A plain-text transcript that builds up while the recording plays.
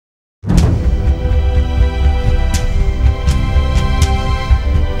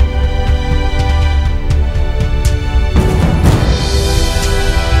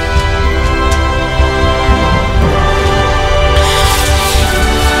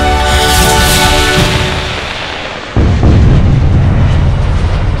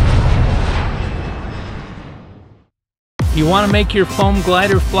want to make your foam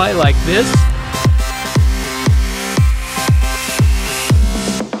glider fly like this?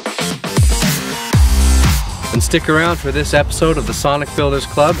 And stick around for this episode of the Sonic Builders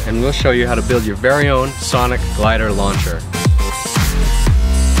Club, and we'll show you how to build your very own Sonic glider launcher.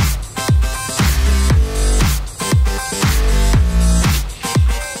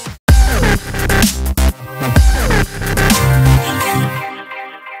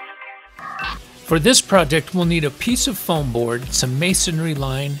 For this project, we'll need a piece of foam board, some masonry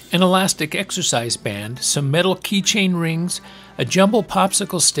line, an elastic exercise band, some metal keychain rings, a jumbo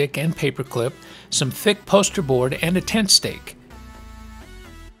popsicle stick and paperclip, some thick poster board, and a tent stake.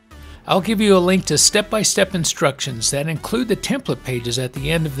 I'll give you a link to step-by-step instructions that include the template pages at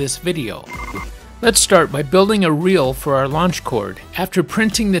the end of this video. Let's start by building a reel for our launch cord. After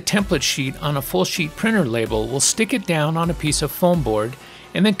printing the template sheet on a full sheet printer label, we'll stick it down on a piece of foam board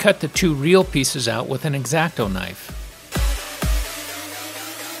and then cut the 2 reel pieces out with an X-Acto knife.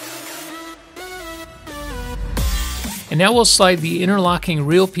 And now we'll slide the interlocking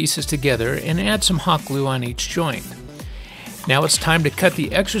reel pieces together and add some hot glue on each joint. Now it's time to cut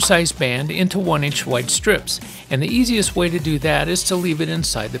the exercise band into 1-inch wide strips, and the easiest way to do that is to leave it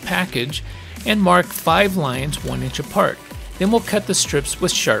inside the package and mark 5 lines 1 inch apart. Then we'll cut the strips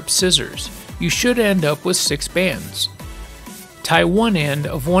with sharp scissors. You should end up with 6 bands. Tie one end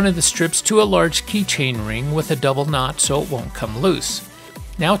of one of the strips to a large keychain ring with a double knot so it won't come loose.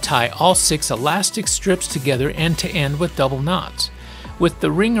 Now tie all 6 elastic strips together end to end with double knots. With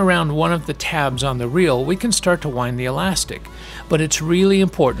the ring around one of the tabs on the reel, we can start to wind the elastic, but it's really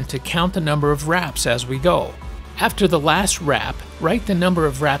important to count the number of wraps as we go. After the last wrap, write the number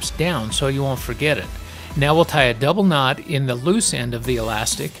of wraps down so you won't forget it. Now we'll tie a double knot in the loose end of the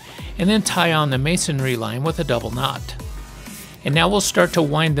elastic and then tie on the masonry line with a double knot. And now we'll start to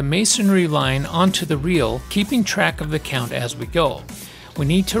wind the masonry line onto the reel, keeping track of the count as we go. We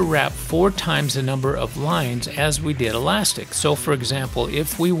need to wrap 4 times the number of lines as we did elastic. So for example,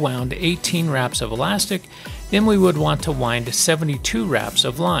 if we wound 18 wraps of elastic, then we would want to wind 72 wraps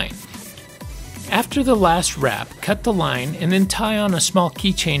of line. After the last wrap, cut the line and then tie on a small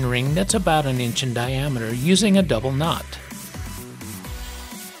keychain ring that's about 1 inch in diameter using a double knot.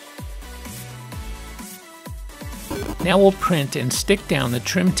 Now we'll print and stick down the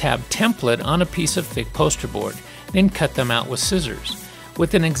trim tab template on a piece of thick poster board, then cut them out with scissors.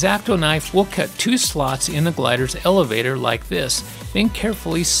 With an X-Acto knife, we'll cut 2 slots in the glider's elevator like this, then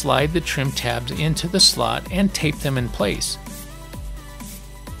carefully slide the trim tabs into the slot and tape them in place.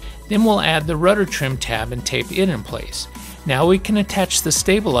 Then we'll add the rudder trim tab and tape it in place. Now we can attach the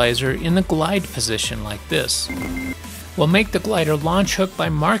stabilizer in the glide position like this. We'll make the glider launch hook by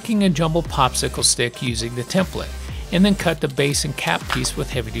marking a jumbo popsicle stick using the template, and then cut the base and cap piece with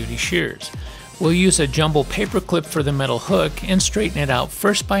heavy-duty shears. We'll use a jumbo paper clip for the metal hook and straighten it out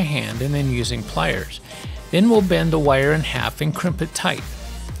first by hand and then using pliers. Then we'll bend the wire in half and crimp it tight.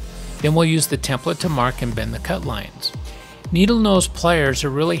 Then we'll use the template to mark and bend the cut lines. Needle nose pliers are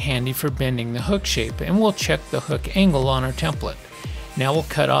really handy for bending the hook shape, and we'll check the hook angle on our template. Now we'll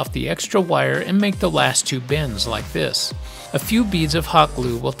cut off the extra wire and make the last 2 bends like this. A few beads of hot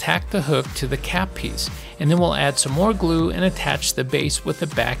glue will tack the hook to the cap piece, and then we'll add some more glue and attach the base with the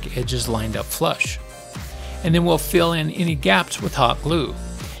back edges lined up flush. And then we'll fill in any gaps with hot glue.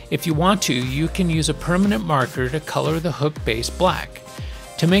 If you want to, you can use a permanent marker to color the hook base black.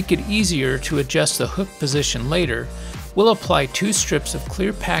 To make it easier to adjust the hook position later, we'll apply 2 strips of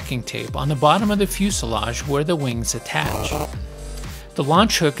clear packing tape on the bottom of the fuselage where the wings attach. The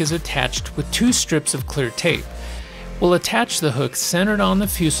launch hook is attached with 2 strips of clear tape. We'll attach the hook centered on the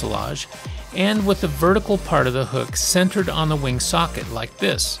fuselage and with the vertical part of the hook centered on the wing socket like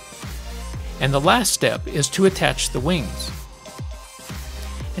this. And the last step is to attach the wings.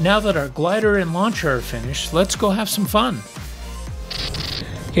 And now that our glider and launcher are finished, let's go have some fun.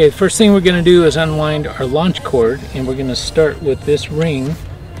 Okay, the first thing we're going to do is unwind our launch cord, and we're going to start with this ring,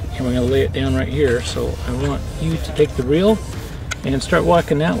 and we're going to lay it down right here. So I want you to take the reel and start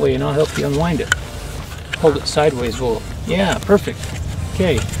walking that way, and I'll help you unwind it. Hold it sideways. Yeah, perfect.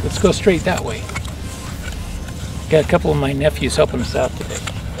 Okay, let's go straight that way. Got a couple of my nephews helping us out today.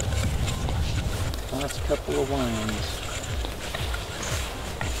 Last couple of winds.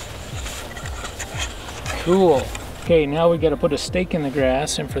 Cool. Okay, now we got to put a stake in the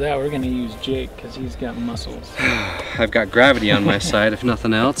grass, and for that we're going to use Jake because he's got muscles. I've got gravity on my side, if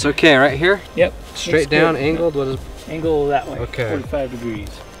nothing else. Okay, right here? Yep. Straight down, angled. What is? Angle that way. Okay. 45 degrees.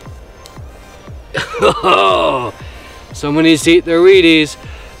 Oh, someone needs to eat their Wheaties.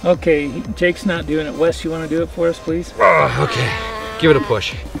 Okay, Jake's not doing it. Wes, you want to do it for us, please? Oh, okay, give it a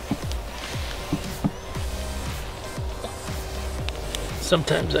push.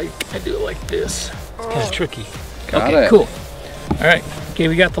 sometimes I do it like this. It's kind of tricky. Got okay, it. cool. All right, okay,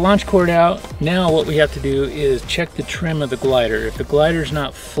 we got the launch cord out. Now what we have to do is check the trim of the glider. If the glider's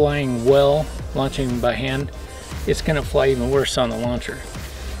not flying well, launching by hand, it's gonna fly even worse on the launcher.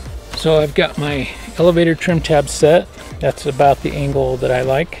 So I've got my elevator trim tab set. That's about the angle that I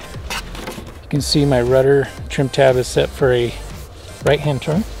like. You can see my rudder trim tab is set for a right-hand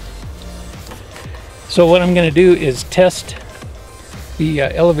turn. So what I'm gonna do is test the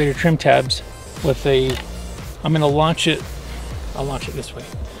elevator trim tabs with I'm gonna launch it, I'll launch it this way.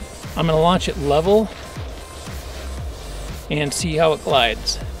 I'm gonna launch it level and see how it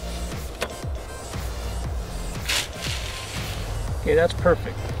glides. Okay, that's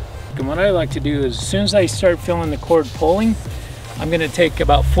perfect. And what I like to do is as soon as I start feeling the cord pulling, I'm gonna take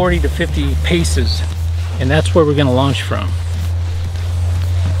about 40 to 50 paces, and that's where we're gonna launch from.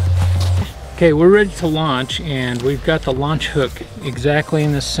 Okay, we're ready to launch, and we've got the launch hook exactly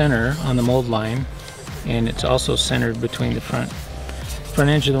in the center on the mold line, and it's also centered between the front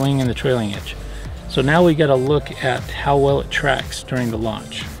edge of the wing and the trailing edge. So now we got to look at how well it tracks during the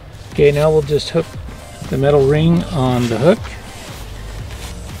launch. Okay, now we'll just hook the metal ring on the hook,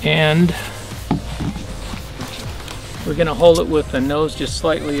 and we're going to hold it with the nose just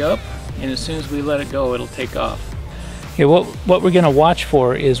slightly up, and as soon as we let it go, it'll take off. Okay, what we're going to watch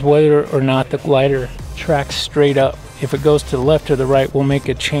for is whether or not the glider tracks straight up. If it goes to the left or the right, we'll make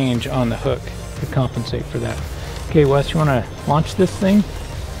a change on the hook to compensate for that. Okay, Wes, you want to launch this thing?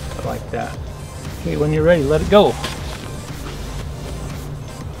 Like that. Okay, when you're ready, let it go.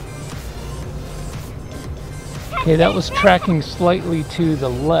 Okay, that was tracking slightly to the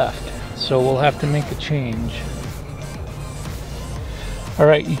left, so we'll have to make a change. All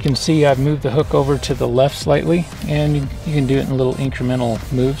right, you can see I've moved the hook over to the left slightly, and you can do it in little incremental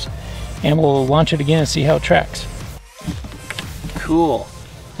moves. And we'll launch it again and see how it tracks. Cool.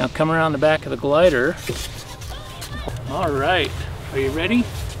 Now come around the back of the glider. All right, are you ready?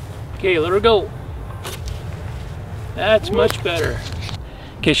 Okay, let her go. That's much better.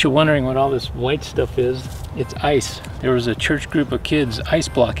 In case you're wondering what all this white stuff is, it's ice. There was a church group of kids ice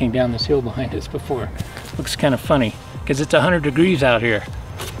blocking down this hill behind us before. Looks kind of funny, because it's 100 degrees out here.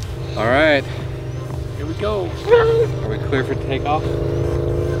 All right. Here we go. Are we clear for takeoff?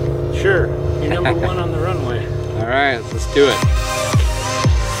 Sure, you're number one on the runway. All right, let's do it.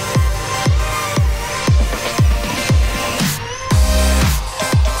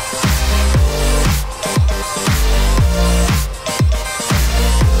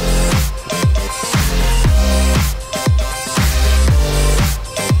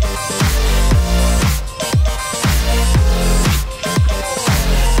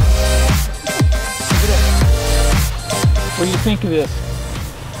 What do you think of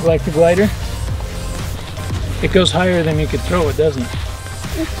this? You like the glider? It goes higher than you could throw it, doesn't it?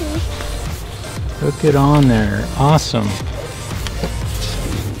 Hook it on there. Awesome.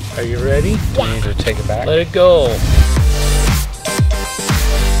 Are you ready? Yeah. You need to take it back. Let it go.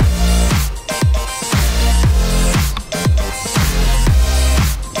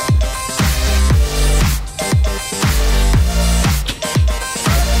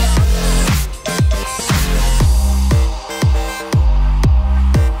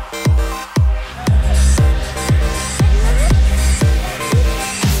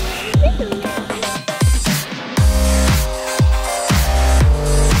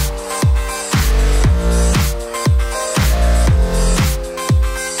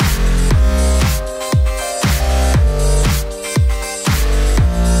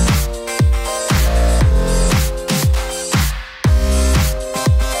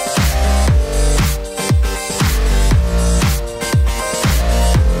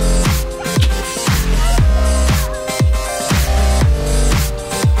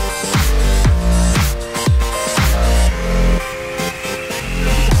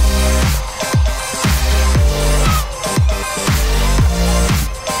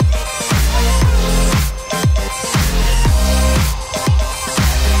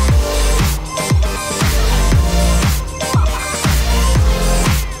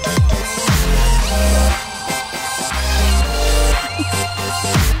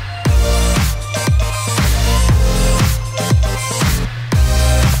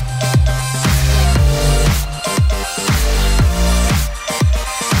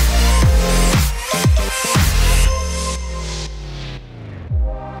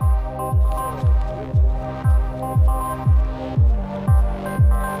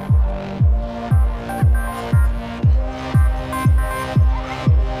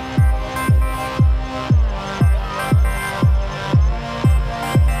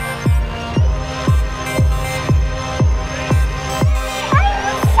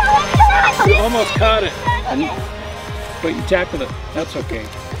 But you tackle it. That's okay.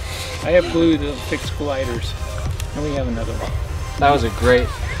 I have glue that'll fix gliders. And we have another one. That was a great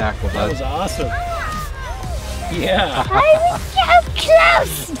tackle, bud. That was awesome. Yeah. I was so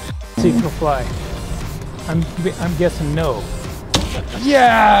close. See if it'll fly. I'm guessing no.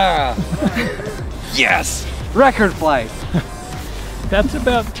 Yeah! Yes! Record flight! That's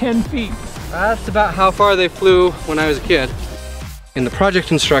about 10 feet. That's about how far they flew when I was a kid. In the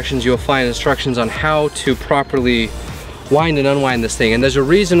project instructions, you'll find instructions on how to properly wind and unwind this thing. And there's a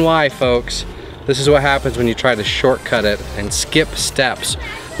reason why, folks. This is what happens when you try to shortcut it and skip steps,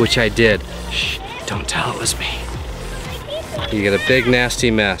 which I did. Shh, don't tell it was me. You get a big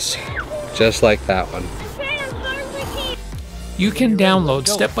nasty mess, just like that one. You can download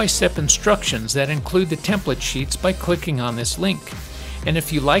step-by-step instructions that include the template sheets by clicking on this link. And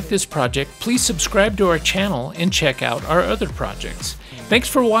if you like this project, please subscribe to our channel and check out our other projects. Thanks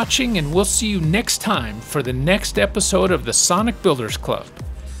for watching, and we'll see you next time for the next episode of the Sonic Builders Club.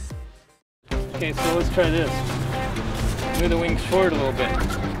 Okay, so let's try this. Move the wings forward a little bit.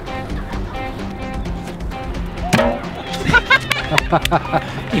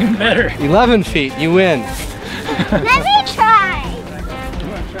 Even better. 11 feet, you win. Let me try.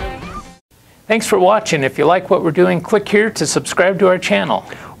 Thanks for watching. If you like what we're doing, click here to subscribe to our channel.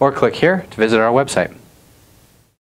 Or click here to visit our website.